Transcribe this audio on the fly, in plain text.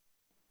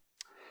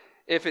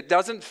if it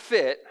doesn't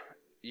fit,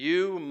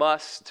 you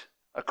must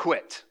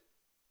acquit.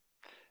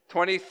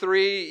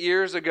 23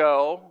 years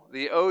ago,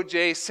 the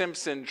O.J.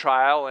 Simpson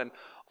trial and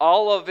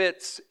all of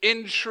its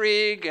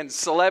intrigue and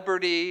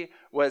celebrity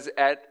was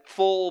at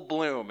full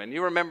bloom. And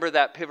you remember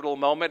that pivotal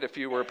moment if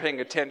you were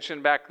paying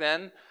attention back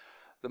then?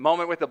 The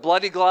moment with the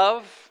bloody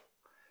glove,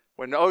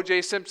 when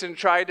O.J. Simpson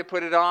tried to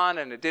put it on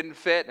and it didn't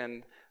fit,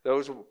 and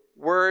those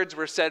words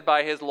were said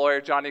by his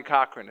lawyer, Johnny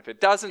Cochran. If it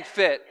doesn't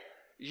fit,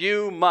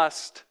 you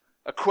must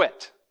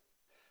acquit.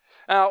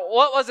 Now,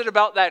 what was it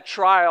about that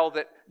trial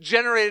that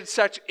generated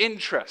such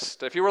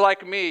interest? If you were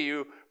like me,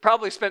 you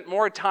probably spent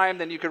more time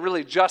than you could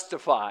really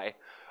justify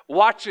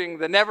watching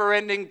the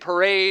never-ending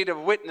parade of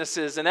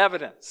witnesses and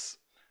evidence.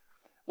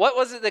 What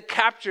was it that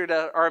captured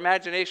our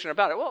imagination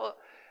about it? Well,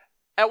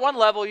 at one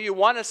level, you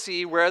want to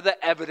see where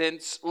the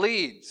evidence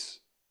leads.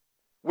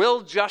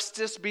 Will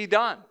justice be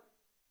done?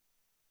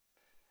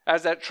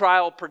 As that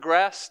trial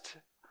progressed,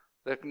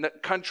 the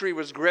country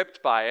was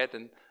gripped by it,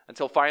 and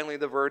until finally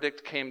the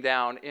verdict came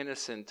down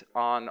innocent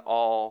on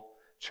all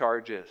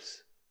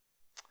charges.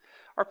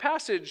 Our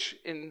passage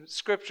in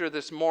Scripture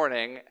this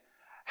morning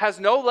has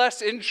no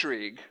less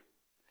intrigue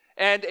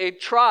and a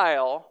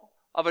trial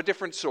of a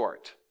different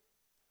sort.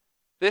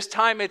 This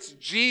time it's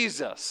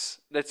Jesus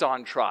that's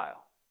on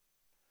trial.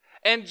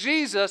 And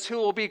Jesus who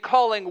will be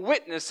calling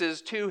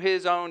witnesses to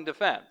his own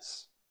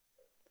defense.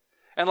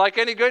 And like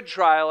any good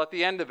trial, at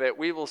the end of it,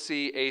 we will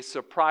see a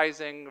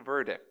surprising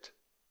verdict.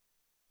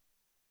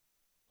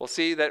 We'll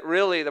see that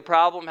really the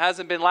problem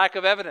hasn't been lack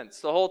of evidence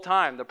the whole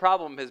time. The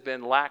problem has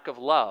been lack of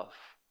love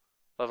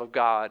of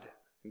God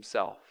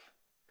himself.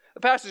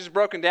 The passage is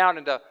broken down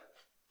into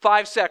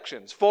 5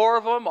 sections. 4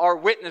 of them are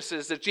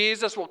witnesses that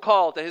Jesus will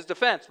call to his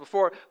defense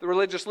before the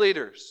religious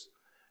leaders.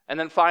 And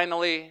then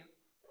finally,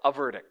 a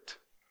verdict.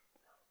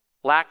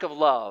 Lack of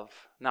love,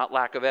 not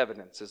lack of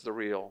evidence, is the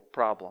real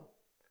problem.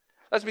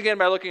 Let's begin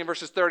by looking at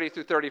verses 30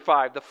 through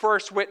 35. The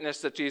first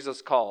witness that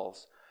Jesus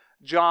calls,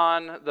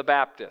 John the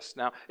Baptist.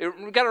 Now,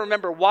 we've got to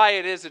remember why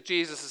it is that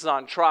Jesus is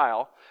on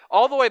trial.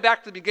 All the way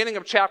back to the beginning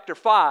of chapter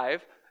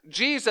 5,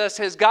 Jesus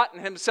has gotten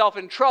himself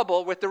in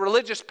trouble with the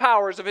religious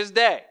powers of his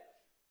day.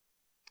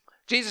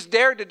 Jesus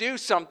dared to do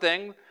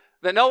something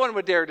that no one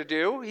would dare to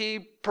do. He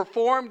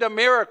performed a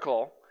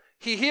miracle.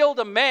 He healed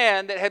a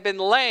man that had been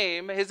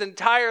lame his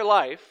entire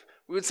life.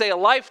 We would say a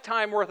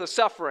lifetime worth of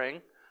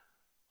suffering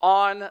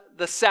on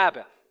the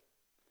Sabbath.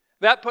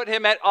 That put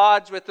him at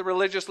odds with the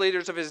religious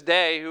leaders of his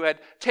day who had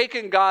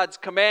taken God's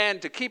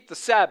command to keep the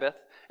Sabbath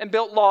and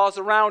built laws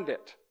around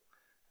it.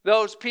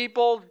 Those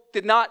people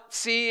did not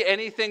see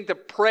anything to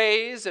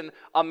praise in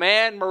a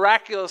man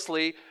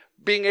miraculously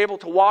being able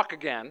to walk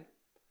again.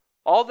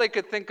 All they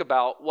could think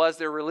about was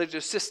their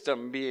religious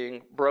system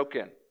being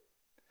broken.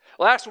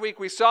 Last week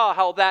we saw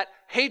how that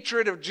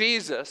hatred of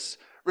Jesus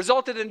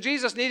resulted in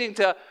Jesus needing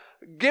to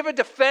give a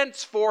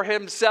defense for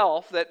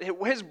himself that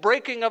his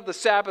breaking of the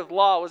Sabbath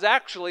law was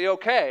actually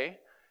okay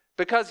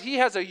because he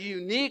has a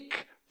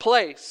unique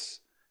place,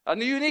 a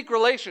unique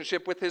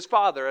relationship with his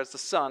Father as the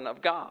Son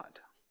of God.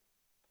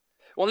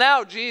 Well,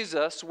 now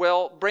Jesus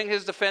will bring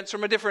his defense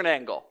from a different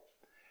angle.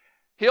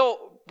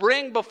 He'll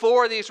bring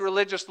before these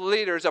religious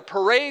leaders a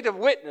parade of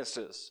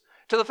witnesses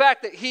to the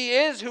fact that he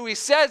is who he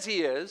says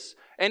he is,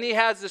 and he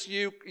has this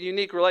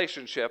unique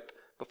relationship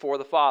before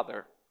the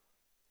Father.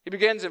 He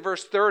begins in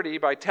verse 30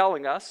 by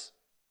telling us,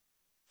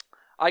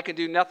 I can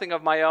do nothing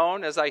of my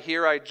own. As I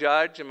hear, I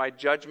judge, and my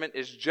judgment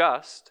is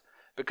just,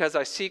 because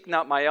I seek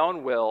not my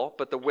own will,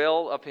 but the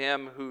will of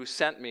him who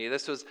sent me.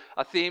 This was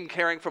a theme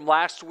carrying from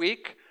last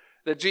week,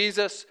 that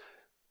Jesus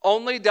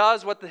only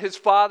does what his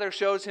Father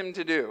shows him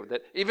to do.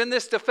 That even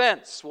this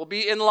defense will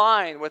be in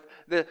line with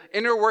the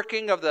inner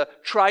working of the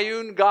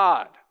triune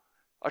God,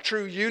 a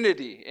true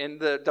unity in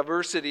the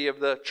diversity of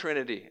the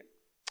Trinity.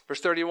 Verse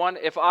 31,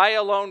 if I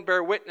alone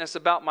bear witness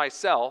about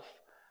myself,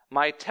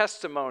 my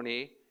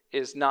testimony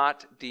is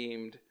not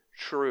deemed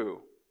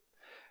true.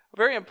 A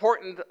very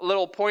important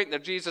little point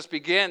that Jesus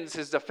begins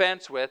his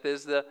defense with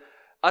is the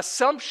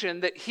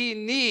assumption that he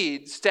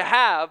needs to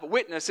have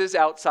witnesses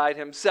outside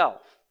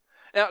himself.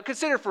 Now,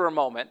 consider for a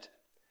moment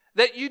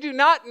that you do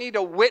not need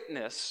a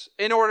witness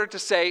in order to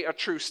say a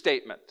true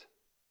statement.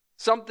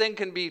 Something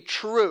can be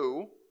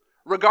true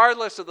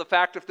regardless of the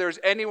fact if there's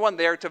anyone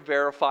there to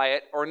verify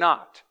it or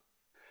not.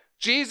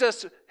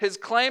 Jesus, his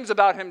claims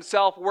about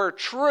himself were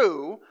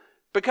true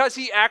because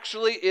he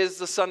actually is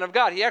the Son of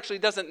God. He actually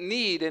doesn't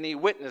need any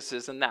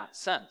witnesses in that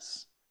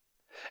sense.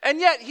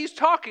 And yet he's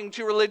talking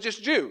to religious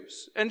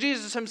Jews. And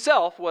Jesus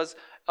himself was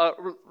a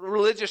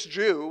religious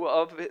Jew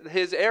of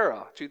his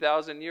era,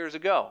 2,000 years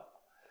ago.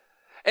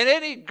 And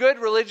any good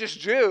religious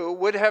Jew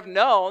would have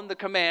known the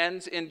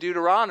commands in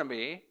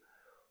Deuteronomy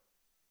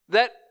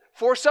that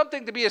for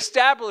something to be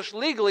established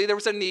legally, there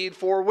was a need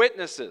for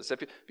witnesses.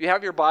 If you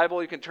have your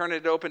Bible, you can turn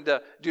it open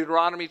to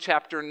Deuteronomy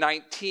chapter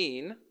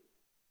 19.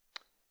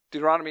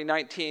 Deuteronomy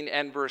 19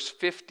 and verse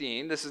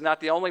 15. This is not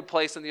the only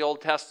place in the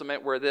Old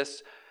Testament where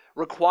this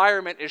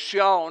requirement is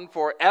shown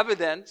for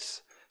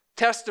evidence,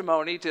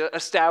 testimony to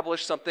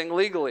establish something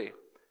legally.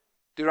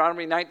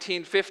 Deuteronomy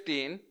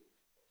 19:15,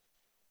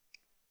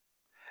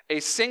 a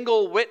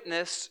single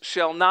witness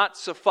shall not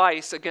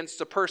suffice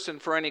against a person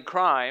for any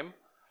crime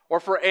or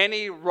for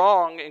any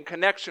wrong in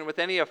connection with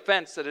any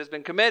offense that has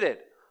been committed.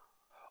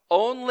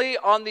 Only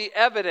on the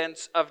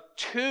evidence of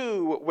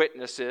 2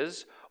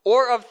 witnesses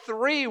or of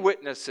 3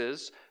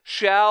 witnesses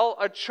shall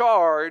a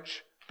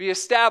charge be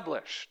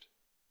established.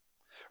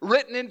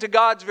 Written into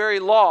God's very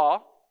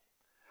law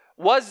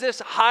was this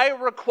high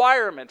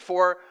requirement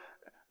for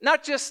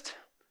not just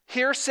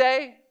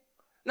hearsay,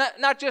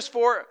 not just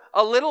for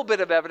a little bit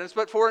of evidence,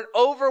 but for an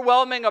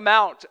overwhelming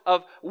amount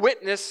of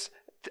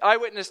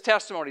eyewitness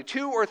testimony,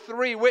 2 or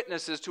 3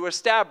 witnesses to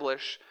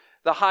establish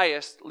the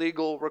highest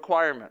legal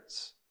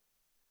requirements.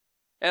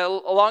 And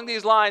along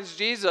these lines,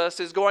 Jesus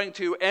is going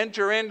to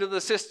enter into the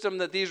system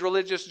that these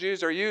religious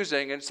Jews are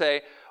using and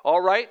say,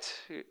 all right,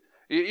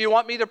 you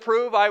want me to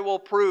prove? I will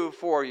prove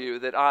for you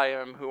that I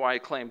am who I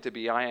claim to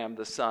be. I am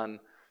the Son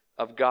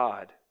of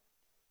God.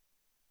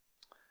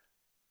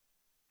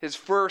 His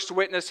first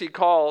witness he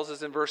calls,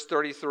 is in verse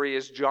 33,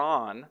 is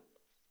John.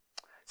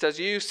 It says,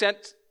 you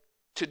sent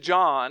to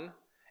John,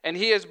 and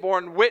he has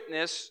borne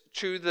witness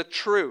to the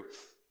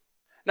truth.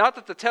 Not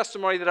that the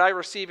testimony that I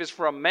receive is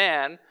from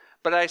man,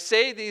 but I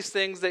say these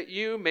things that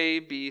you may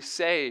be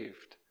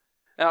saved.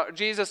 Now,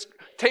 Jesus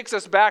takes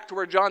us back to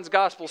where John's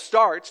gospel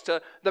starts,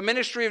 to the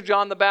ministry of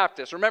John the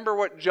Baptist. Remember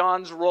what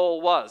John's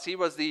role was. He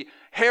was the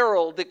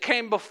herald that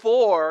came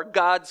before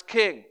God's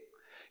king.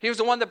 He was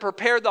the one that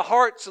prepared the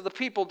hearts of the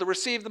people to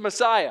receive the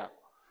Messiah.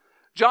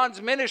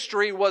 John's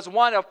ministry was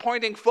one of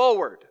pointing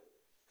forward.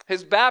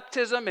 His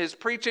baptism, his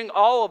preaching,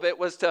 all of it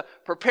was to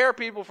prepare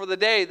people for the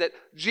day that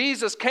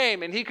Jesus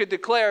came and he could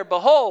declare,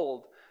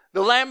 behold,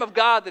 the Lamb of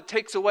God that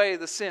takes away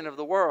the sin of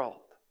the world.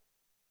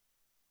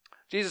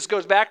 Jesus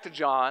goes back to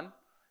John.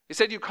 He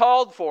said, you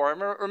called for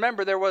him.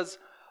 Remember, there was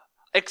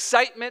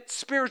excitement,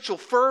 spiritual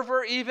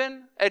fervor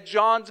even at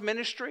John's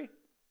ministry.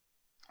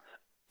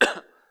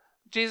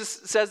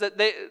 Jesus says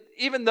that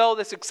even though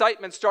this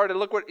excitement started,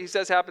 look what he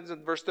says happens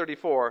in verse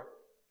 34.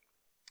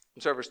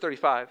 Verse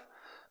 35.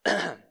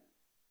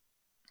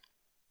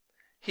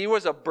 He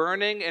was a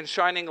burning and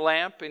shining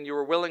lamp, and you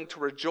were willing to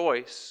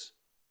rejoice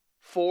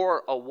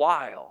for a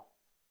while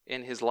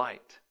in his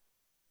light.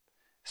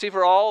 See,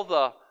 for all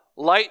the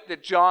light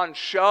that John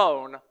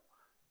shone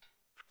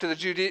to the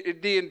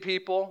Judean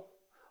people,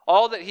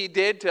 all that he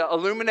did to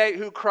illuminate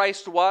who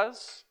Christ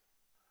was,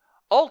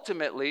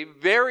 ultimately,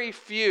 very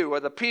few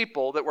of the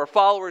people that were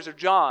followers of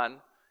John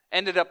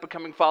ended up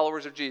becoming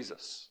followers of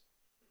Jesus.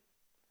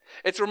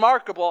 It's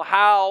remarkable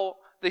how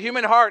the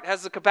human heart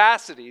has the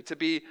capacity to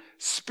be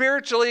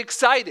spiritually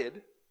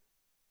excited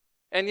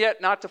and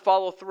yet not to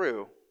follow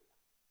through,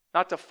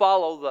 not to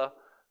follow the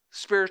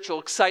spiritual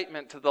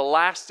excitement to the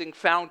lasting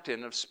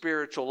fountain of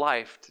spiritual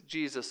life, to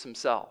Jesus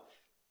himself.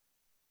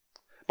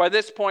 By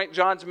this point,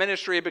 John's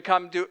ministry had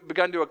begun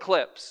to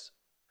eclipse.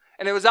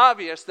 And it was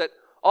obvious that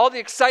all the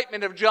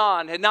excitement of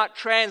John had not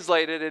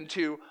translated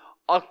into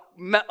a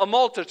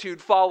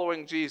multitude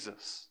following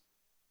Jesus.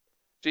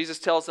 Jesus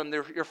tells them,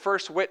 your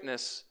first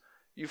witness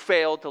you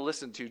failed to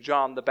listen to,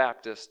 John the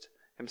Baptist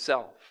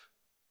himself.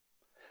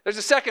 There's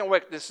a second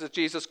witness that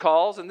Jesus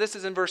calls, and this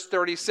is in verse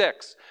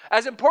 36.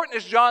 As important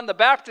as John the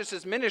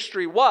Baptist's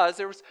ministry was,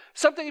 there was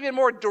something even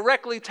more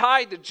directly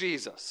tied to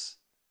Jesus.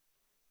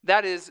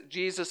 That is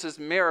Jesus'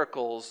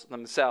 miracles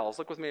themselves.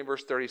 Look with me in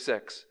verse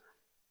 36.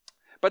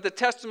 But the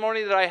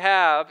testimony that I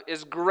have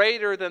is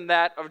greater than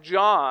that of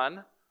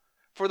John,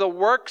 for the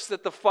works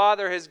that the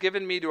Father has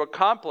given me to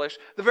accomplish,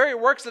 the very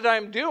works that I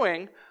am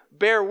doing,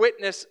 bear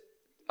witness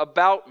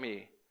about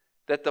me,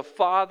 that the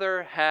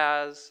Father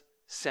has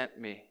sent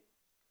me.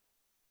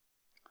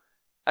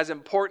 As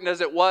important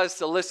as it was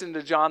to listen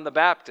to John the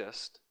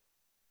Baptist,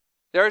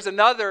 there is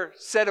another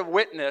set of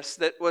witness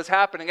that was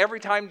happening every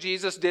time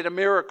Jesus did a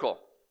miracle.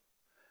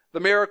 The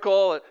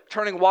miracle of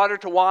turning water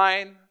to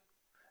wine,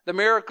 the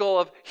miracle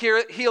of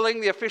healing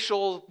the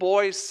official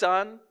boy's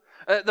son,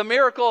 the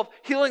miracle of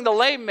healing the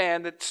lame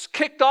man that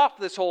kicked off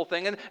this whole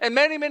thing, and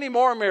many, many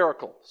more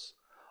miracles.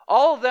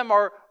 All of them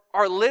are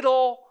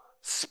little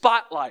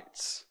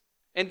spotlights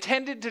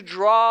intended to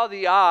draw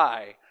the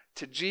eye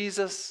to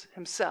Jesus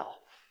himself.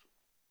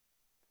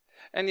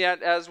 And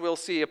yet, as we'll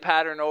see a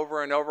pattern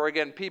over and over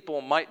again, people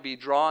might be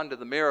drawn to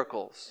the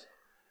miracles,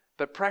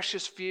 but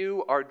precious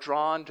few are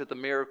drawn to the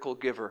miracle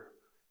giver,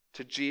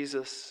 to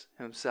Jesus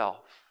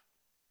himself.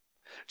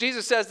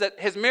 Jesus says that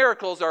his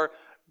miracles are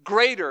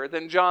greater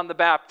than John the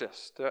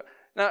Baptist.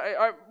 Now,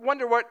 I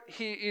wonder what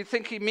you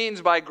think he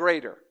means by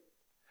greater.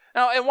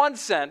 Now, in one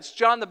sense,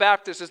 John the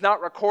Baptist is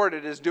not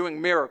recorded as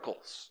doing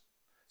miracles.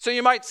 So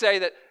you might say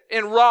that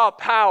in raw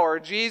power,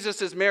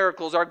 Jesus'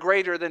 miracles are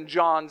greater than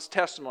John's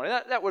testimony.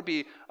 That would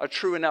be a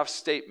true enough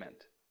statement.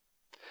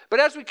 But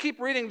as we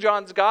keep reading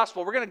John's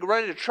gospel, we're going to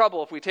run into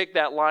trouble if we take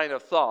that line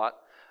of thought.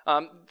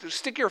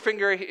 Stick your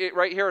finger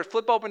right here,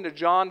 flip open to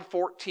John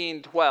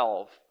 14:12.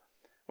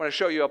 I want to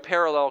show you a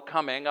parallel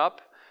coming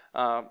up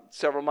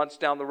several months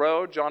down the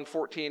road, John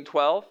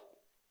 14:12.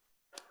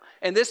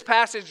 In this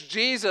passage,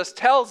 Jesus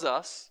tells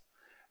us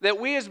that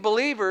we as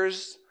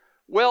believers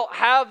will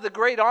have the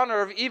great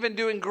honor of even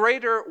doing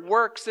greater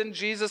works than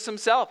Jesus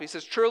himself. He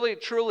says, truly,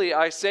 truly,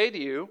 I say to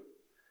you,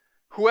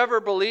 whoever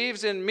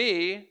believes in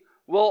me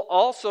will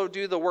also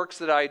do the works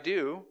that I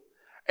do,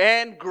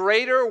 and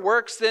greater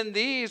works than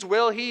these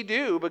will he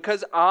do,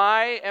 because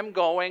I am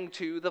going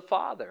to the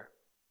Father.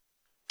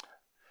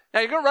 Now,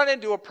 you're going to run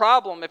into a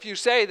problem if you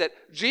say that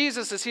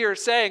Jesus is here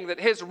saying that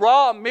his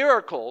raw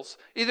miracles,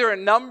 either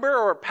in number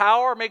or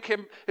power, make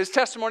his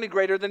testimony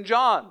greater than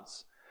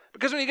John's.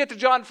 Because when you get to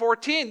John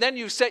 14, then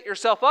you set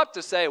yourself up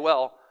to say,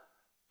 well,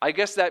 I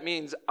guess that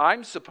means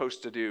I'm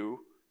supposed to do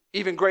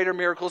even greater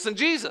miracles than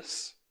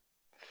Jesus.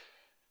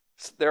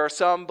 There are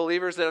some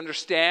believers that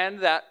understand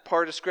that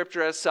part of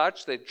Scripture as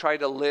such. They try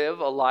to live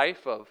a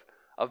life of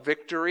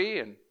victory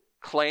and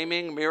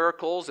claiming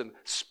miracles and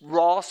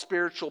raw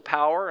spiritual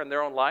power in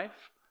their own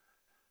life.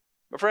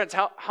 But friends,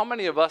 how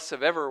many of us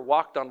have ever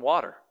walked on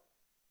water?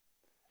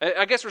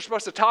 I guess we're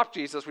supposed to top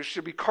Jesus. We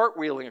should be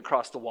cartwheeling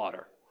across the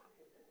water.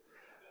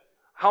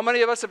 How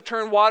many of us have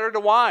turned water to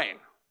wine?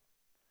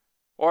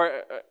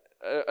 Or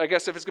I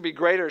guess if it's going to be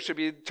greater, it should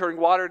be turning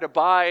water to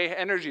buy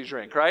energy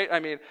drink, right? I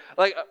mean,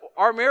 like,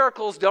 our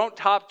miracles don't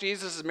top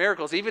Jesus'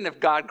 miracles, even if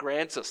God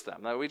grants us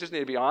them. We just need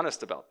to be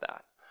honest about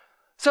that.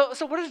 So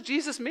what does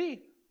Jesus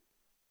mean?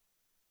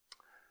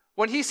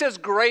 When he says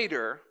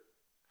greater,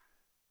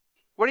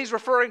 what he's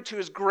referring to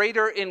is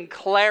greater in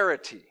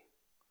clarity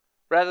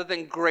rather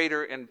than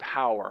greater in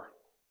power.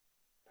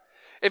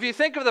 If you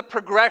think of the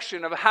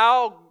progression of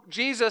how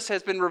Jesus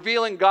has been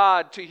revealing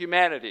God to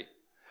humanity,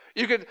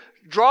 you could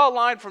draw a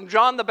line from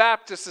John the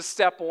Baptist as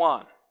step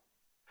one.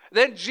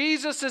 Then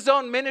Jesus'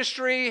 own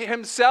ministry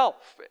himself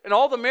and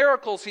all the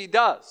miracles he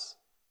does.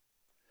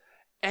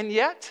 And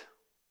yet,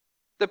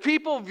 the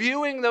people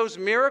viewing those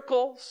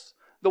miracles,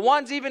 the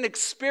ones even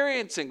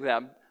experiencing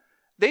them,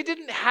 they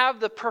didn't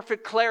have the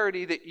perfect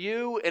clarity that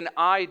you and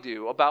I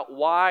do about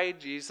why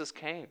Jesus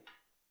came.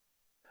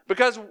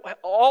 Because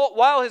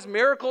while his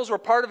miracles were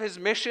part of his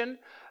mission,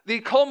 the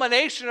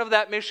culmination of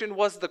that mission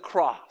was the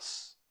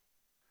cross.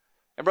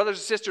 And brothers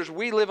and sisters,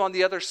 we live on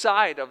the other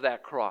side of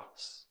that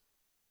cross.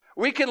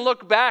 We can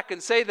look back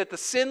and say that the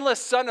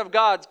sinless Son of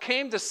God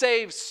came to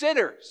save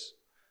sinners.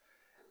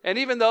 And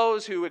even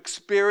those who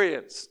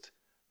experienced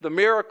the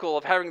miracle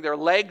of having their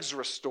legs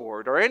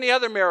restored or any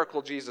other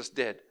miracle Jesus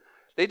did,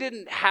 they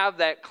didn't have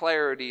that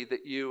clarity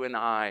that you and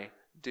I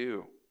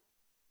do.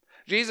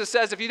 Jesus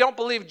says, if you don't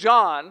believe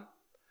John,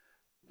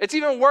 it's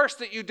even worse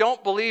that you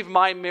don't believe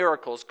my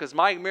miracles, because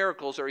my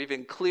miracles are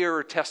even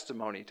clearer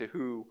testimony to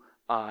who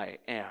I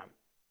am.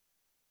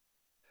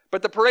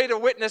 But the parade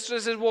of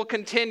witnesses will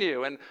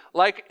continue, and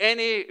like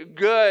any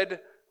good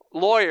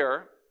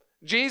lawyer,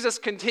 Jesus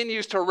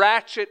continues to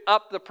ratchet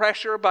up the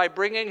pressure by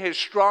bringing his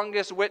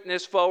strongest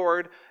witness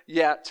forward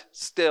yet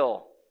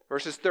still.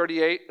 Verses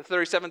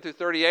 37 through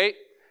 38,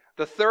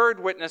 the third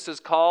witness is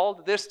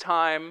called. This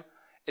time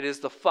it is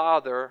the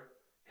Father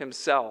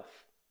himself.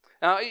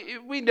 Now,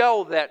 we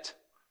know that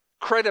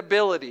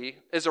credibility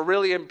is a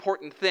really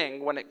important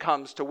thing when it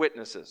comes to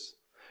witnesses.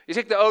 You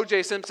take the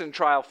O.J. Simpson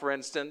trial, for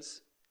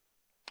instance.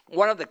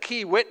 One of the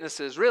key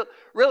witnesses,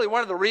 really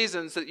one of the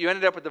reasons that you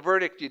ended up with the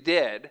verdict you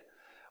did,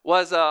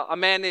 was a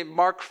man named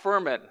Mark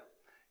Fuhrman.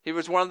 He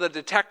was one of the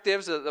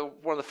detectives,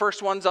 one of the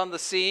first ones on the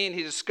scene.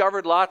 He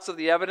discovered lots of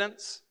the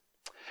evidence.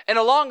 And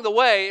along the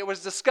way, it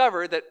was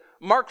discovered that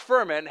Mark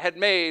Fuhrman had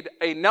made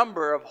a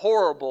number of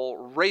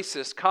horrible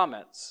racist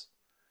comments.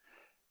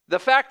 The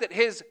fact that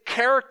his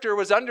character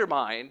was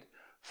undermined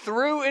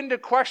threw into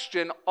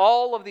question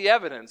all of the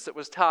evidence that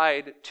was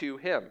tied to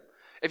him.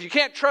 If you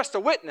can't trust a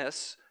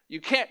witness,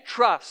 you can't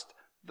trust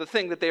the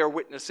thing that they are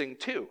witnessing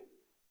to.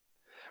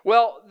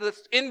 Well, the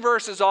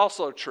inverse is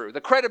also true.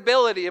 The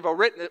credibility of a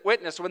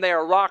witness when they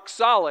are rock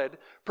solid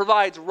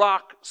provides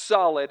rock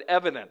solid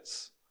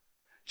evidence.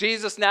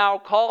 Jesus now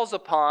calls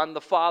upon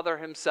the Father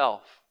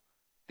himself,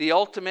 the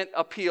ultimate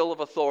appeal of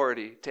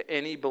authority to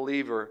any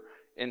believer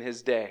in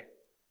his day.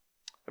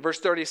 In verse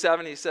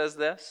 37, he says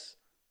this,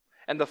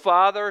 "And the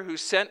Father who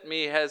sent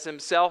me has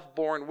himself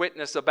borne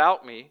witness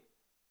about me.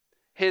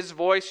 His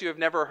voice you have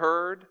never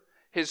heard,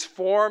 his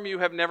form you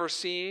have never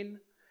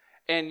seen,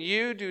 and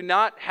you do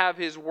not have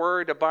his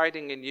word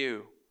abiding in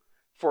you,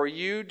 for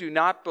you do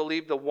not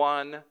believe the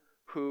one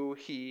who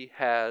he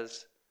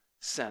has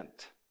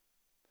sent."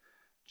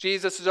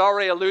 Jesus has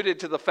already alluded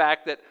to the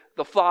fact that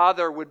the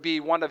Father would be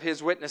one of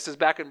his witnesses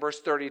back in verse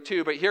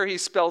 32, but here he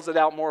spells it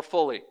out more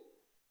fully.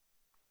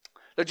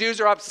 The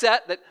Jews are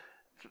upset,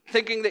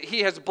 thinking that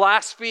he has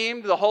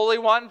blasphemed the Holy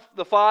One,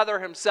 the Father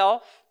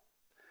himself.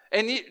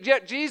 And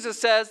yet Jesus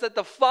says that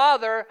the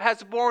Father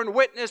has borne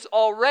witness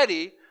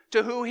already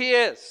to who he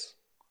is.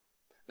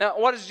 Now,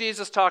 what is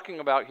Jesus talking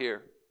about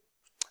here?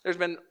 There's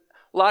been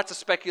lots of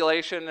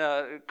speculation.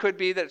 It could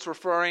be that it's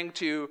referring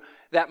to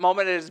that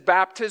moment at his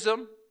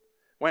baptism,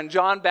 when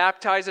John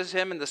baptizes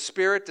him and the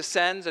Spirit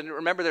descends. And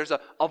remember, there's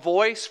a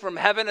voice from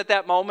heaven at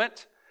that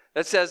moment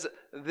that says,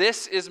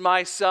 "This is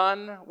my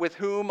Son with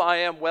whom I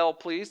am well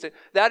pleased."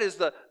 That is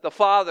the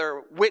Father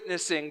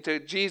witnessing to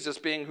Jesus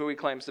being who he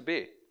claims to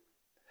be.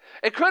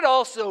 It could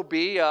also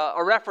be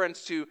a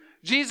reference to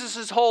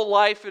Jesus' whole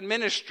life and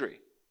ministry.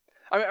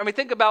 I mean,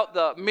 think about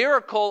the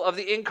miracle of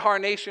the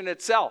incarnation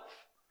itself.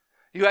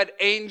 You had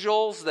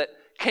angels that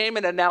came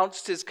and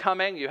announced his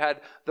coming. You had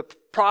the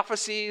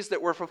prophecies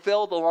that were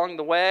fulfilled along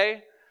the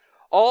way.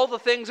 All the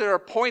things that are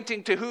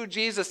pointing to who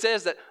Jesus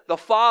is, that the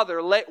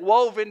Father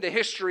wove into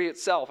history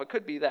itself. It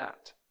could be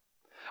that.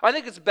 I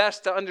think it's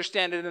best to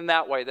understand it in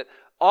that way, that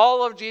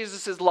all of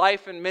Jesus'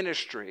 life and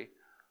ministry,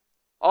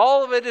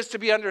 all of it is to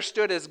be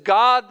understood as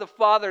God the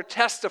Father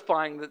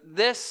testifying that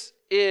this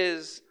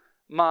is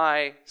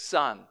my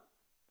Son.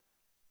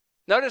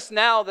 Notice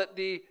now that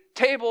the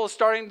table is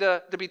starting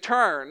to be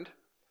turned,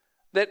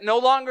 that no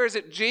longer is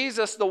it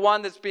Jesus the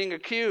one that's being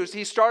accused.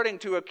 He's starting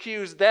to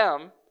accuse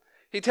them.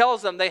 He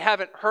tells them they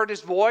haven't heard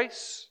his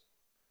voice.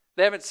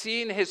 They haven't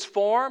seen his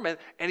form. And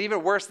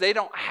even worse, they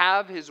don't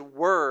have his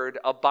word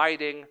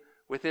abiding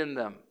within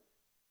them.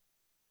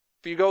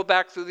 If you go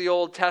back through the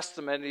Old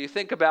Testament and you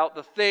think about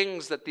the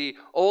things that the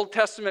Old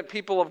Testament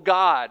people of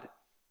God,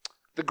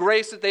 the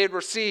grace that they had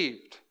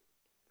received,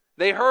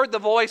 they heard the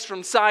voice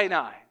from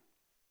Sinai.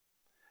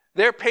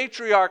 Their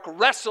patriarch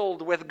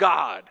wrestled with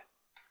God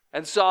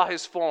and saw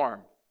his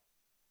form.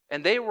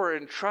 And they were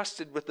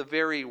entrusted with the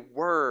very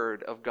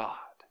word of God.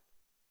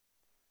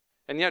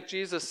 And yet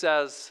Jesus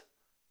says,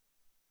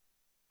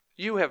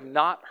 you have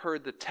not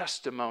heard the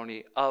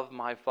testimony of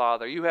my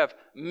Father. You have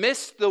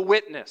missed the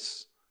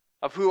witness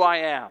of who I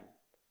am,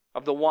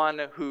 of the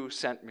one who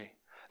sent me.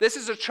 This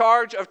is a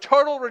charge of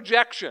total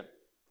rejection.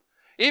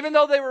 Even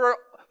though they were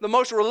the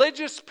most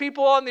religious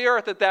people on the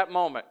earth at that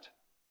moment,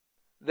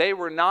 they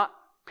were not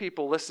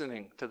people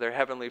listening to their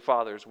Heavenly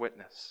Father's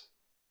witness.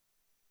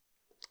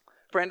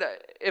 Friend,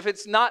 if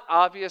it's not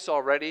obvious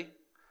already,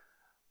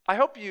 I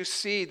hope you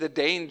see the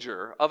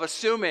danger of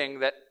assuming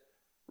that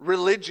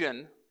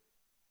religion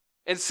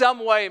in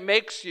some way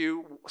makes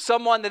you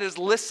someone that is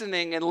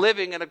listening and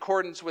living in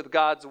accordance with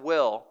God's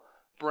will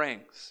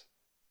brings.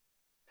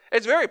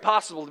 It's very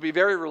possible to be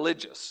very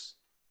religious,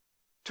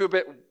 to have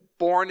been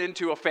born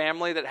into a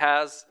family that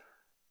has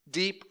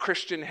deep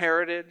Christian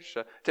heritage,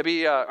 to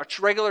be a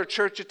regular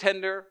church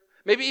attender,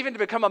 maybe even to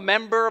become a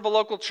member of a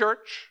local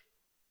church,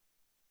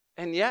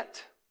 and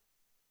yet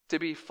to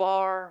be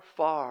far,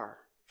 far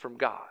from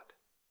God.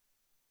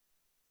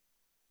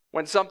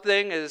 When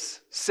something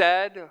is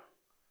said,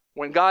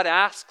 when God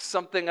asks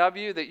something of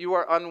you that you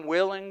are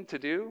unwilling to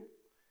do,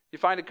 you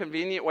find a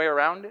convenient way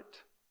around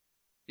it.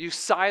 You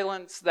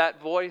silence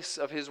that voice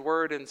of his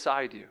word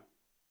inside you.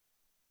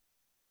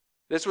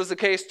 This was the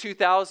case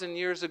 2,000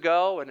 years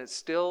ago, and it's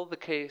still the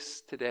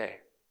case today.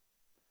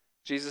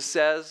 Jesus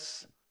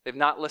says they've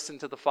not listened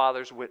to the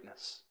Father's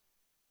witness.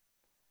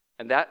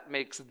 And that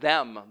makes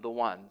them the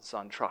ones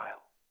on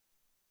trial.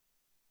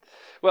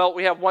 Well,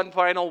 we have one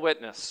final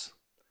witness.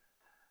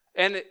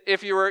 And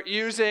if you were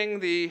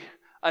using the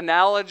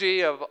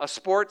analogy of a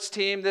sports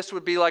team, this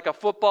would be like a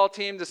football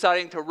team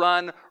deciding to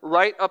run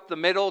right up the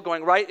middle,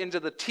 going right into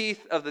the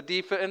teeth of the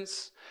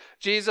defense.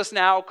 Jesus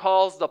now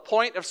calls the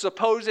point of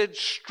supposed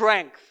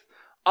strength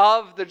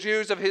of the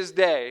Jews of his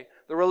day,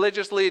 the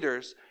religious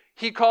leaders,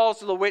 he calls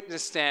to the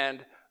witness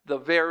stand the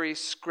very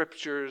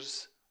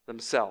scriptures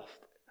themselves.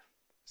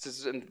 This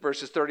is in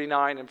verses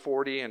 39 and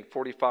 40 and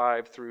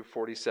 45 through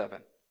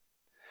 47.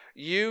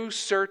 You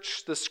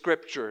search the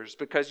scriptures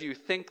because you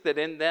think that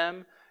in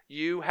them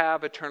you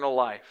have eternal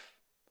life,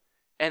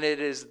 and it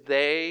is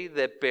they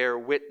that bear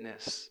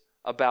witness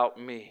about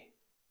me.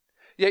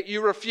 Yet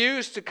you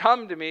refuse to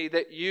come to me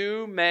that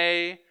you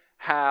may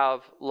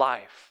have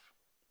life.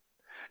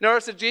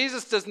 Notice that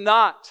Jesus does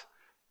not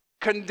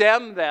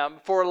condemn them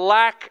for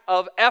lack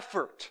of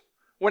effort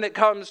when it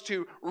comes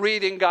to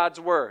reading God's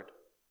word.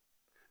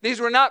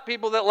 These were not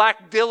people that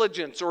lacked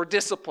diligence or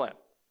discipline.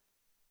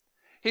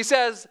 He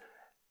says,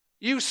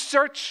 you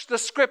search the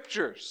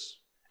scriptures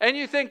and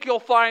you think you'll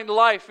find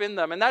life in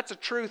them. And that's a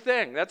true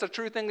thing. That's a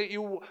true thing that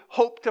you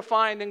hope to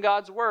find in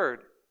God's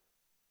word.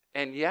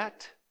 And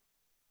yet,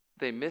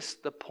 they miss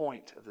the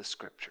point of the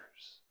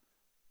scriptures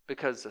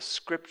because the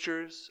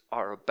scriptures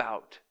are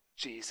about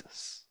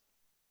Jesus.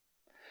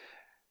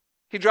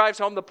 He drives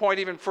home the point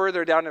even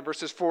further down in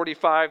verses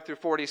 45 through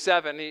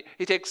 47.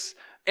 He takes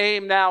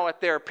aim now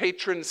at their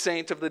patron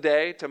saint of the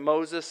day, to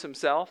Moses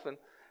himself. And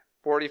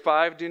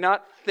 45, do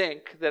not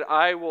think that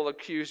I will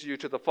accuse you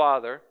to the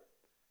Father.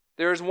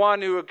 There is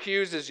one who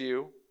accuses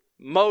you,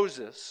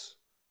 Moses,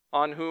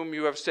 on whom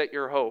you have set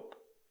your hope.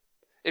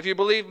 If you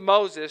believe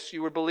Moses,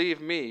 you would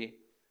believe me,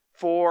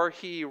 for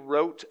he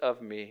wrote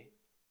of me.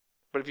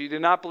 But if you do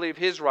not believe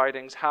his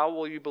writings, how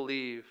will you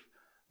believe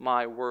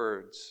my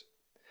words?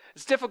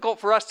 It's difficult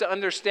for us to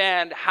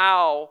understand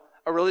how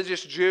a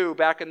religious Jew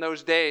back in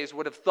those days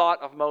would have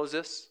thought of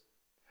Moses.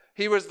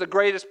 He was the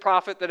greatest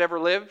prophet that ever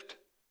lived,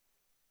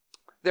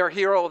 their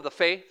hero of the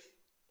faith.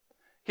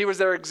 He was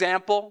their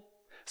example.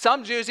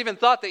 Some Jews even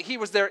thought that he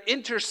was their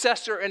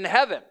intercessor in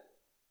heaven.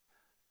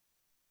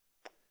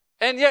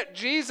 And yet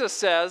Jesus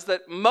says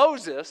that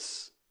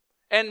Moses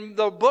and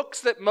the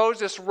books that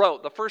Moses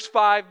wrote, the first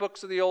 5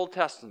 books of the Old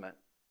Testament,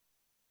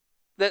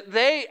 that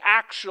they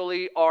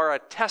actually are a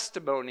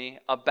testimony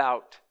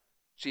about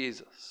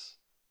Jesus.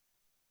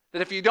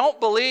 That if you don't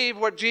believe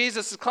what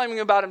Jesus is claiming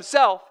about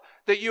himself,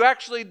 that you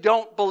actually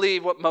don't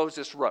believe what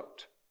Moses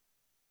wrote.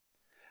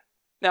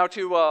 Now,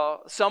 to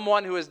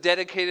someone who has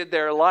dedicated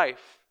their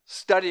life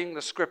studying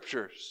the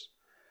Scriptures,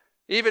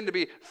 even to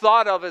be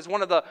thought of as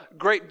one of the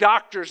great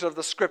doctors of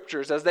the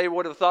Scriptures, as they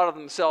would have thought of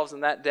themselves in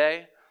that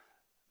day,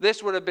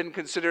 this would have been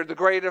considered the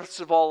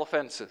greatest of all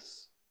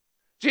offenses.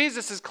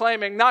 Jesus is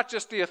claiming not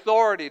just the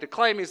authority to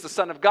claim he's the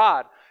Son of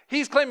God,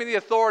 he's claiming the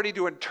authority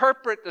to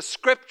interpret the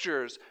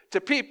Scriptures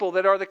to people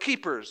that are the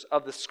keepers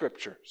of the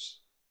Scriptures.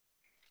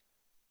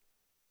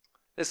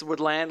 This would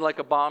land like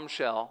a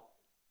bombshell,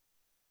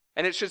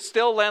 and it should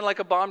still land like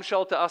a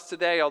bombshell to us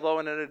today, although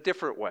in a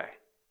different way.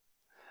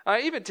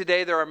 Even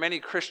today, there are many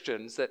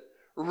Christians that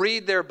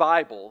read their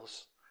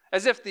Bibles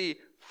as if the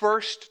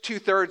first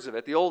 2/3 of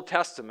it, the Old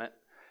Testament,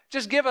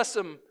 just give us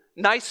some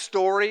nice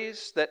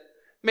stories that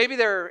maybe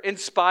they're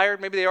inspired,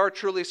 maybe they are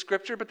truly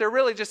Scripture, but they're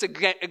really just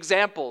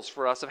examples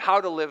for us of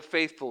how to live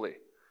faithfully.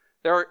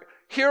 There are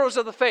heroes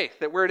of the faith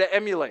that we're to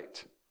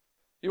emulate.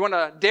 You want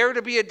to dare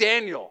to be a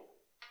Daniel.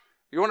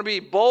 You want to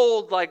be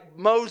bold like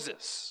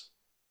Moses.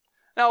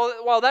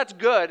 Now, while that's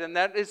good, and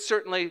that is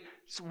certainly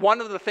one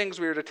of the things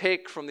we are to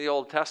take from the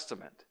Old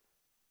Testament,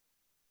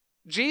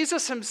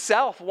 Jesus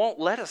himself won't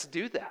let us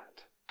do that.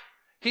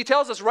 He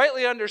tells us,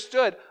 rightly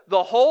understood,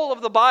 the whole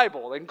of the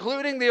Bible,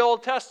 including the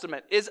Old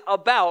Testament, is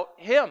about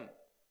him.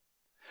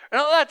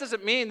 Now, that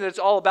doesn't mean that it's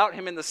all about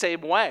him in the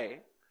same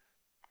way.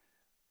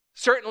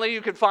 Certainly,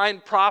 you can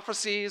find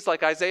prophecies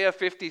like Isaiah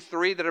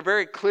 53 that are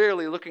very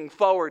clearly looking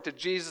forward to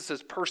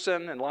Jesus'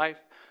 person and life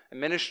and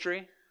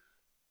ministry.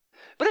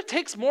 But it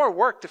takes more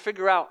work to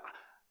figure out,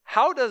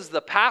 how does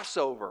the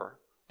Passover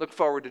look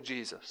forward to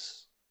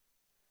Jesus?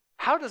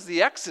 How does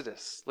the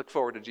Exodus look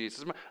forward to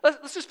Jesus?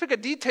 Let's just pick a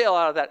detail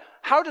out of that.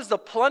 How does the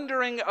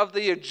plundering of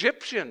the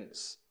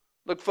Egyptians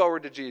look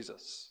forward to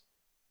Jesus?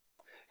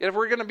 If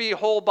we're going to be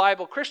whole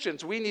Bible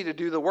Christians, we need to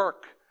do the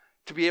work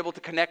to be able to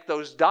connect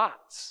those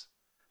dots.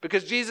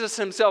 Because Jesus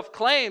himself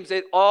claims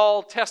it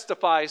all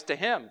testifies to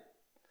him.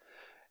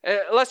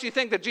 Unless you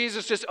think that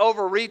Jesus just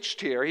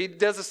overreached here. He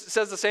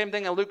says the same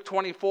thing in Luke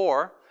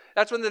 24.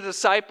 That's when the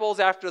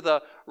disciples, after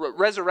the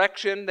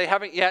resurrection, they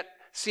haven't yet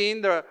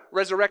seen the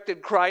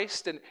resurrected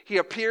Christ, and he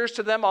appears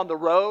to them on the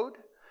road.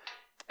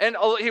 And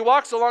he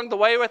walks along the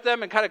way with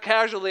them and kind of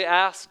casually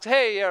asks,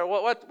 hey,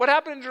 what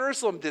happened in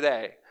Jerusalem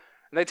today?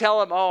 And they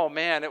tell him, oh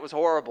man, it was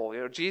horrible.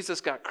 Jesus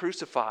got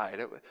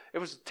crucified. It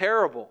was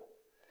terrible.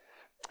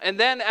 And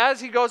then as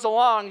he goes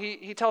along,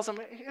 he tells them,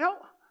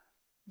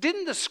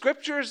 didn't the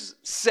Scriptures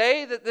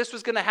say that this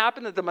was going to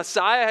happen, that the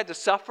Messiah had to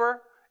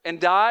suffer and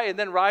die and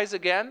then rise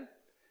again?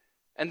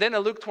 And then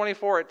in Luke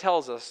 24, it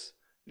tells us,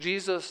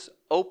 Jesus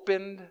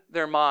opened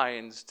their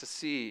minds to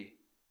see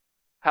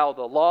how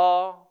the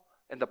law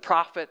and the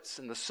prophets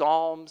and the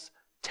Psalms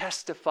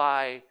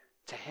testify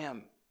to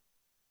him.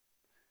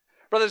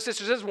 Brothers and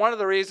sisters, this is one of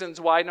the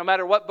reasons why no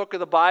matter what book of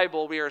the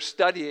Bible we are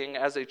studying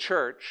as a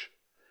church,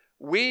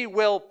 we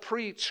will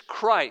preach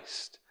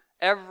Christ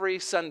every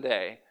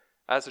Sunday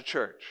as a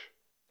church.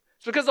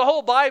 It's because the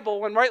whole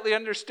Bible, when rightly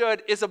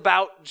understood, is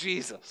about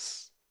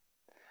Jesus.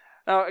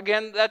 Now,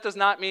 again, that does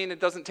not mean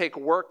it doesn't take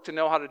work to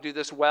know how to do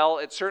this well.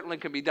 It certainly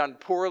can be done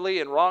poorly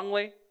and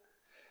wrongly.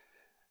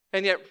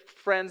 And yet,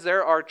 friends,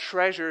 there are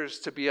treasures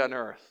to be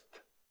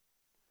unearthed.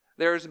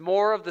 There's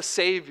more of the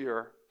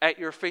Savior at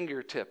your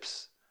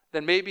fingertips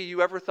than maybe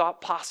you ever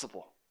thought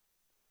possible,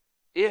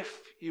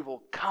 if you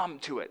will come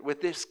to it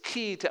with this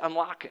key to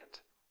unlock it,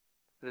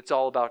 that it's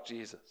all about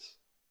Jesus.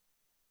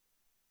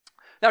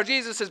 Now,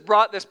 Jesus has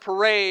brought this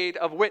parade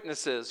of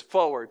witnesses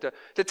forward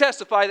to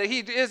testify that he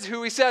is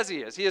who he says he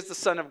is. He is the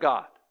Son of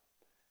God.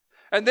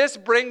 And this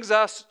brings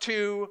us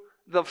to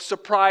the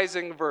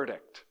surprising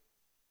verdict.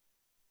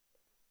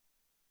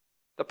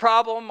 The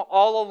problem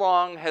all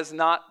along has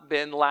not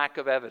been lack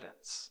of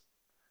evidence.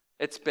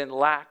 It's been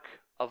lack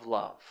of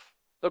love.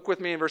 Look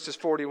with me in verses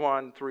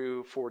 41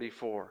 through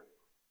 44.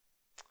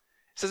 It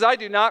says, I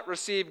do not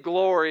receive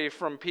glory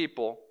from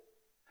people,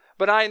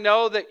 but I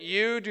know that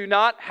you do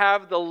not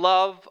have the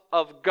love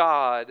of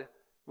God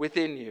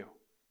within you.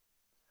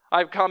 I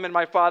have come in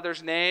my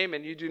Father's name,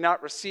 and you do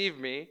not receive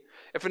me.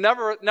 If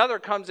another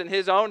comes in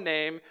his own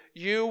name,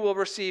 you will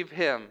receive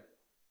him.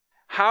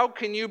 How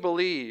can you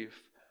believe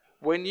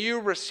when you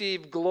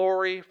receive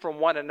glory from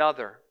one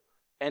another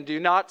and do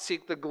not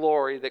seek the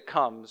glory that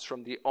comes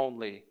from the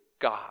only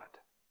God?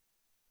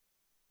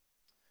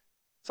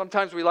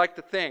 Sometimes we like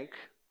to think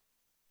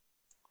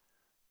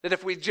that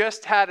if we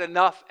just had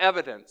enough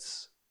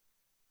evidence,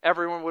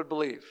 everyone would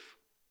believe.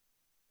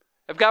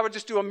 If God would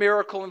just do a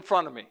miracle in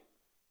front of me.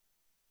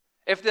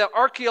 If the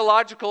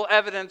archaeological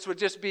evidence would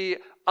just be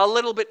a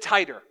little bit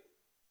tighter.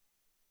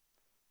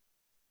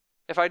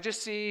 If I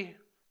just see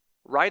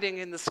writing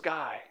in the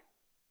sky,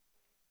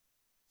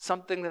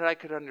 something that I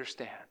could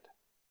understand.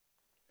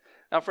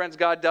 Now, friends,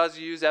 God does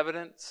use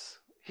evidence.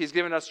 He's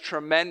given us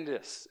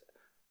tremendous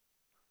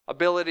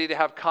ability to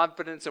have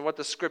confidence in what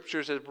the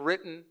Scriptures have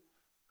written.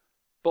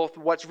 both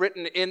what's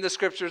written in the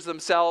scriptures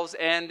themselves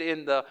and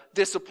in the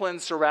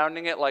disciplines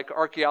surrounding it, like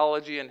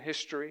archaeology and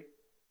history.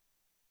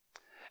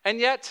 And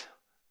yet,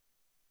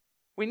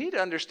 we need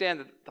to understand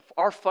that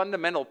our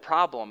fundamental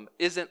problem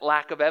isn't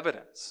lack of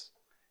evidence.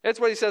 That's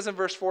what he says in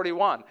verse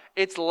 41.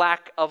 It's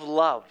lack of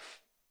love.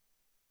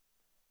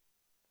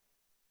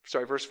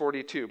 Verse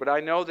 42. But I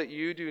know that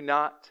you do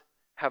not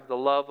have the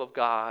love of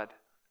God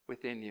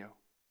within you.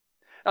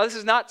 Now, this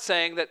is not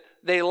saying that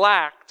they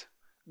lacked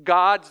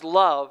God's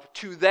love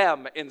to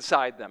them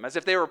inside them, as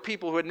if they were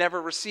people who had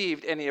never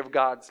received any of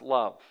God's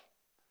love.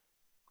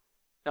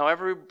 Now,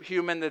 every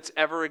human that's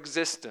ever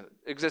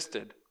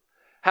existed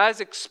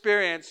has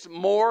experienced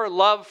more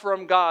love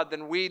from God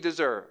than we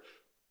deserve.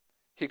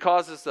 He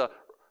causes the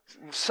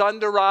sun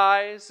to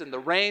rise and the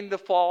rain to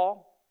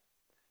fall.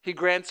 He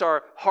grants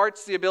our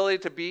hearts the ability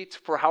to beat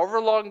for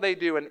however long they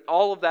do, and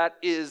all of that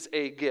is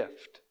a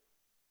gift.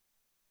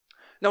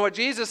 Now, what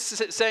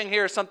Jesus is saying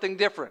here is something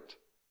different.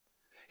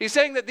 He's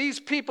saying that these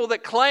people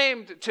that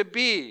claimed to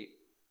be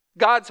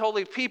God's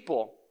holy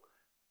people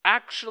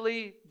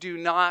actually do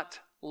not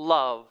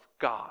love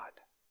God.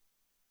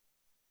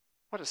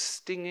 What a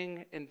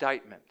stinging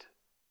indictment.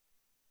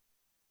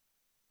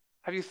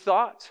 Have you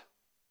thought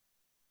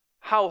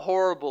how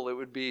horrible it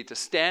would be to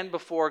stand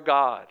before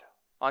God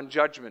on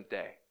Judgment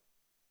Day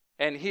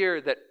and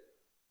hear that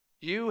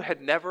you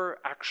had never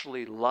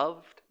actually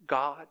loved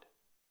God?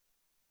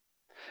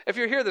 If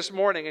you're here this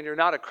morning and you're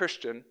not a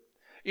Christian,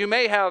 you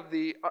may have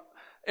the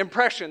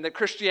impression that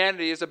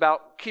Christianity is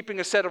about keeping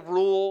a set of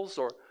rules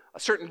or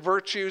certain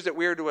virtues that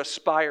we are to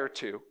aspire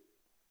to.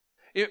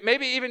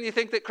 Maybe even you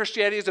think that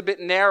Christianity is a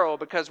bit narrow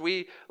because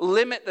we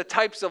limit the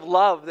types of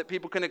love that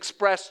people can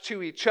express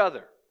to each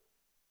other.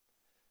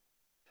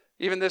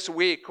 Even this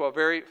week, a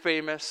very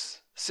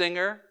famous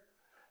singer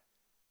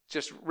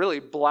just really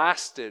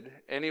blasted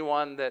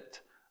anyone that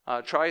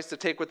tries to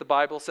take what the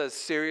Bible says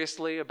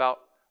seriously about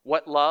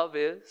what love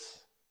is,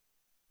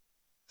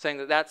 saying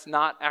that that's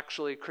not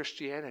actually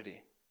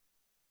Christianity.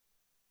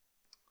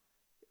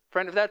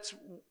 Friend, if that's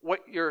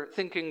what you're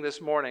thinking this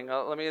morning,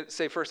 let me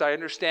say first, I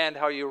understand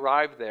how you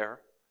arrived there.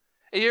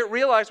 And you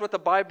realize what the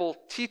Bible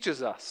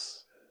teaches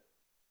us.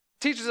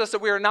 It teaches us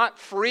that we are not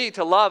free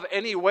to love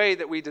any way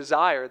that we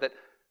desire, that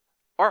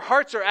our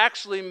hearts are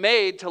actually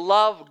made to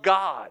love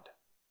God.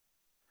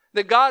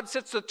 That God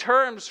sets the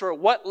terms for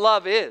what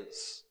love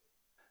is.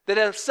 That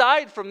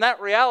aside from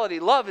that reality,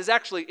 love is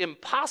actually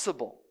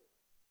impossible.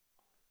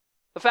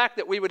 The fact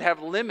that we would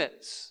have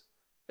limits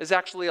is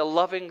actually a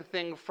loving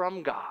thing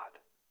from God.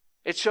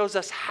 It shows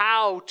us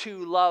how to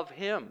love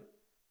Him.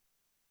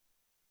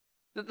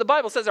 The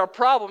Bible says our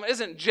problem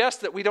isn't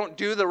just that we don't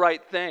do the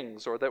right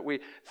things or that we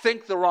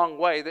think the wrong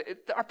way.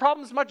 Our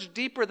problem is much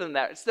deeper than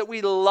that. It's that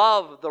we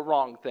love the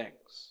wrong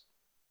things.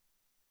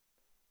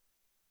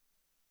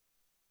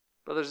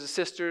 Brothers and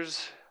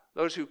sisters,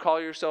 those who call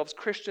yourselves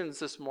Christians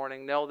this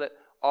morning know that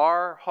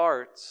our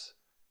hearts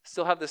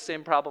still have the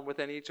same problem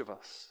within each of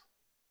us.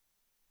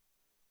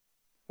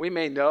 We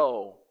may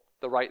know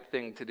the right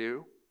thing to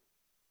do.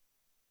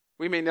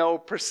 We may know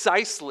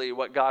precisely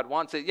what God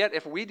wants, yet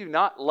if we do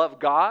not love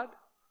God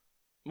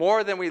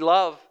more than we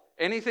love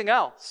anything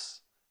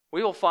else,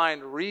 we will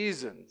find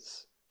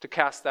reasons to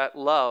cast that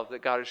love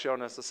that God has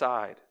shown us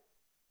aside.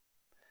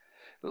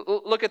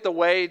 Look at the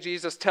way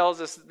Jesus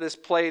tells us this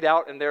played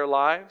out in their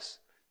lives.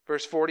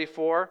 Verse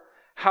 44,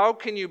 how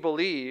can you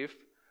believe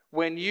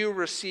when you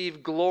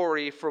receive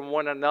glory from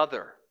one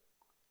another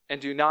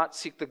and do not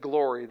seek the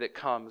glory that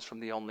comes from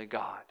the only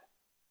God?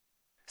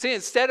 See,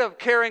 instead of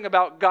caring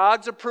about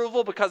God's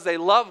approval because they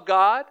love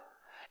God,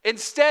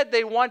 instead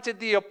they wanted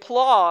the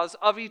applause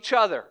of each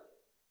other.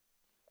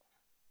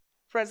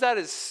 Friends, that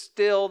is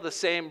still the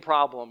same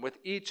problem with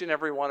each and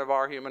every one of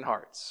our human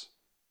hearts.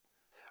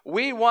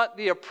 We want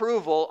the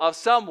approval of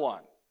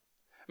someone.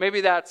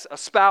 Maybe that's a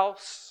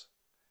spouse.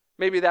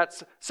 Maybe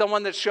that's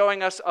someone that's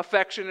showing us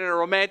affection in a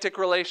romantic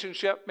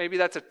relationship. Maybe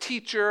that's a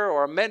teacher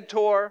or a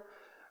mentor.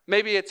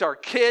 Maybe it's our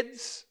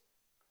kids.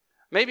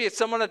 Maybe it's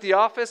someone at the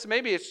office.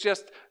 Maybe it's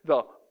just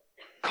the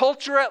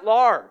culture at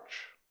large.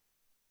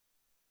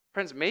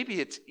 Friends, maybe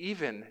it's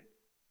even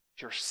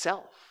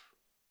yourself.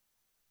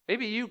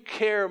 Maybe you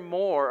care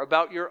more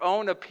about your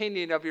own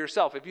opinion of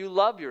yourself, if you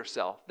love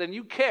yourself, than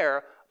you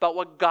care about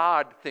what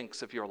God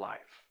thinks of your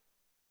life.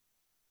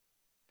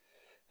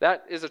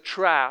 That is a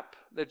trap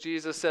that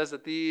Jesus says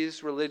that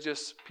these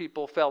religious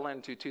people fell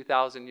into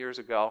 2,000 years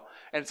ago.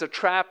 And it's a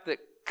trap that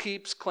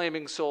keeps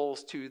claiming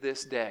souls to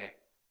this day.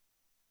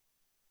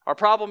 Our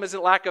problem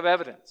isn't lack of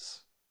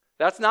evidence.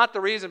 That's not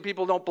the reason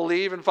people don't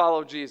believe and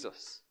follow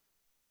Jesus.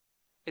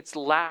 It's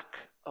lack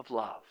of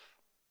love.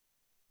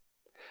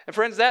 And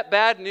friends, that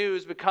bad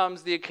news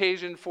becomes the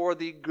occasion for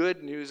the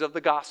good news of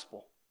the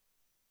gospel.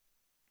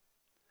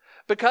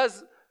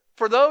 Because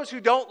for those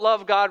who don't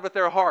love God with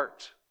their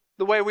heart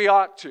the way we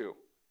ought to,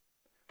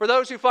 for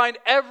those who find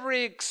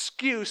every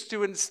excuse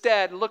to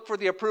instead look for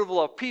the approval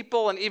of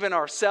people and even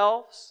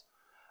ourselves,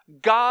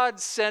 God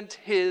sent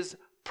His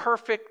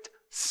perfect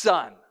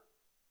Son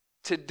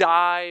to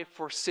die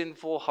for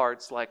sinful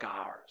hearts like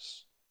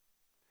ours.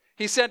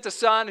 He sent a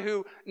Son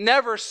who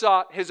never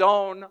sought his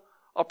own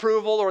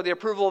approval or the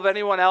approval of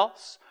anyone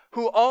else,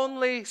 who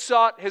only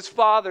sought his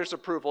Father's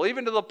approval,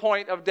 even to the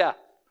point of death,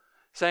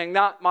 saying,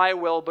 "Not my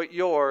will, but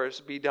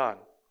yours be done."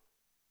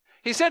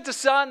 He sent a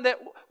Son that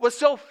was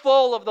so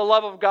full of the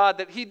love of God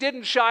that he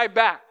didn't shy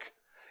back,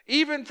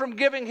 even from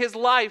giving his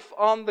life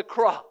on the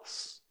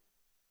cross.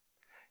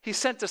 He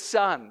sent a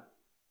Son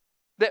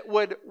that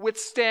would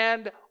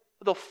withstand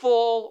the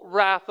full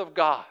wrath of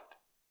God,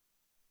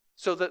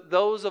 so that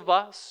those of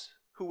us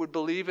who would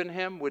believe in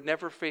him would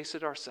never face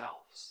it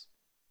ourselves.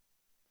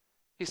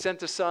 He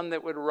sent a Son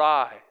that would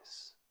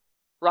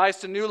rise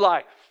to new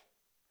life,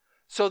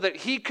 so that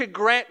he could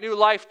grant new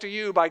life to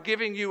you by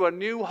giving you a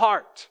new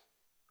heart,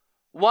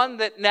 one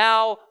that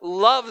now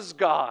loves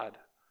God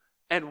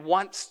and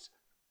wants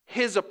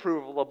his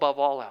approval above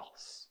all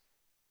else.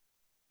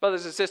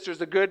 Brothers and sisters,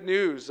 the good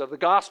news of the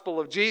gospel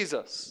of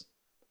Jesus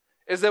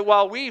is that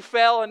while we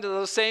fell into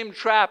the same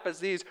trap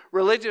as these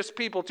religious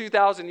people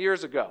 2,000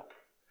 years ago,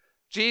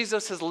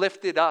 Jesus has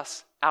lifted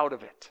us out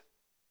of it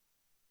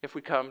if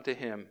we come to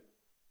him in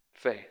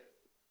faith.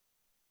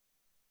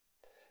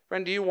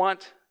 Friend, do you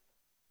want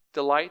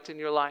delight in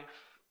your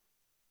life?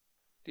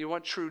 Do you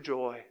want true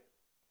joy?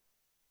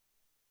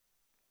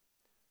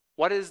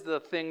 What is the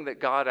thing that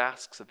God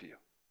asks of you?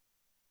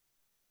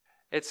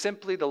 It's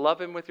simply to love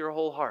him with your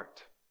whole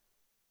heart.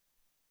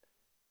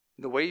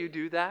 The way you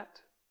do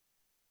that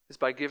is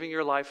by giving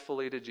your life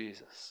fully to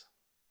Jesus.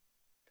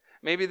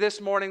 Maybe this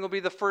morning will be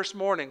the first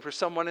morning for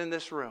someone in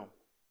this room.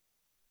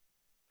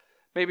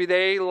 Maybe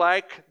they,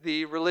 like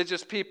the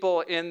religious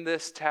people in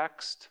this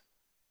text,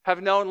 have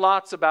known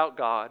lots about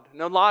God,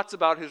 known lots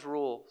about his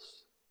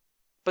rules,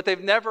 but they've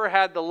never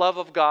had the love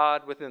of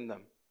God within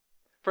them.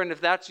 Friend,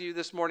 if that's you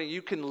this morning,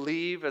 you can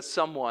leave as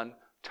someone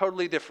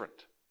totally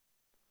different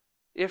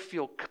if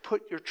you'll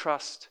put your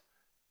trust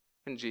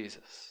in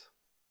Jesus.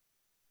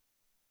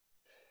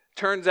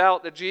 Turns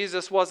out that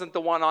Jesus wasn't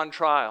the one on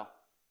trial.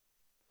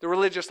 The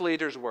religious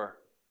leaders were.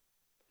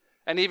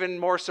 And even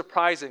more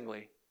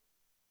surprisingly,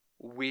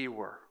 we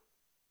were.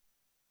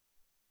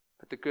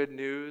 But the good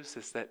news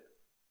is that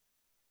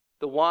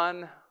the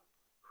one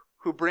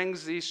who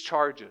brings these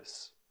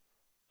charges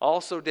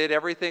also did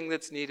everything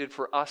that's needed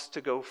for us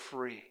to go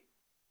free,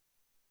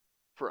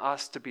 for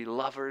us to be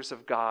lovers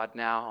of God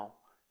now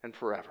and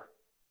forever.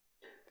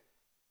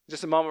 In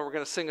just a moment, we're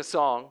going to sing a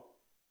song.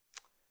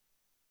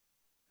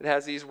 It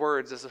has these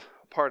words as a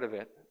part of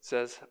it. It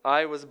says,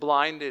 "I was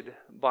blinded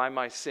by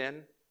my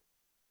sin,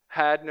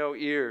 had no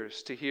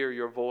ears to hear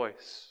your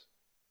voice,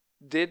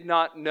 did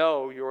not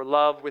know your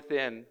love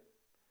within,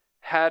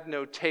 had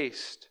no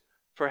taste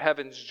for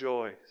heaven's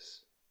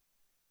joys.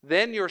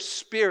 Then your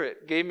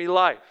Spirit gave me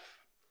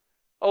life,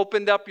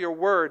 opened up your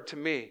word to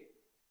me,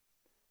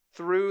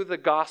 through the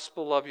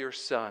gospel of your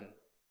Son,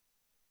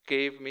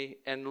 gave me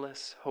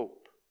endless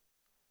hope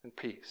and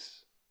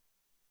peace."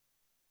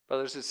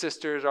 Brothers and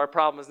sisters, our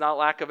problem is not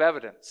lack of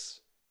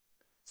evidence.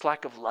 It's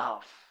lack of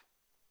love.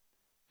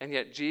 And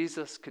yet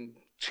Jesus can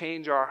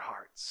change our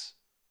hearts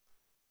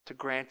to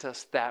grant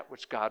us that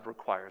which God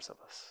requires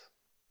of us.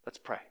 Let's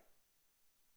pray.